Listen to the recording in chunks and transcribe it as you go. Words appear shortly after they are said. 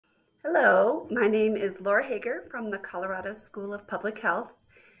Hello, my name is Laura Hager from the Colorado School of Public Health,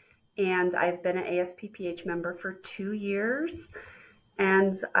 and I've been an ASPPH member for 2 years.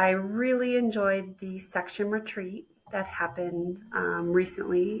 And I really enjoyed the section retreat that happened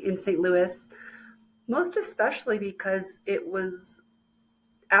recently in St. Louis, most especially because it was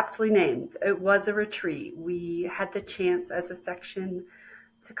aptly named. It was a retreat. We had the chance as a section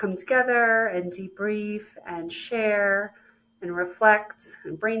to come together and debrief and share and reflect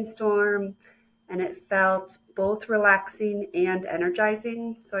and brainstorm. And it felt both relaxing and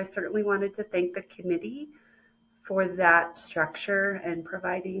energizing. So I certainly wanted to thank the committee for that structure and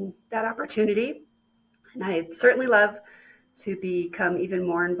providing that opportunity. And I'd certainly love to become even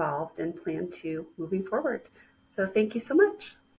more involved and plan to moving forward. So thank you so much.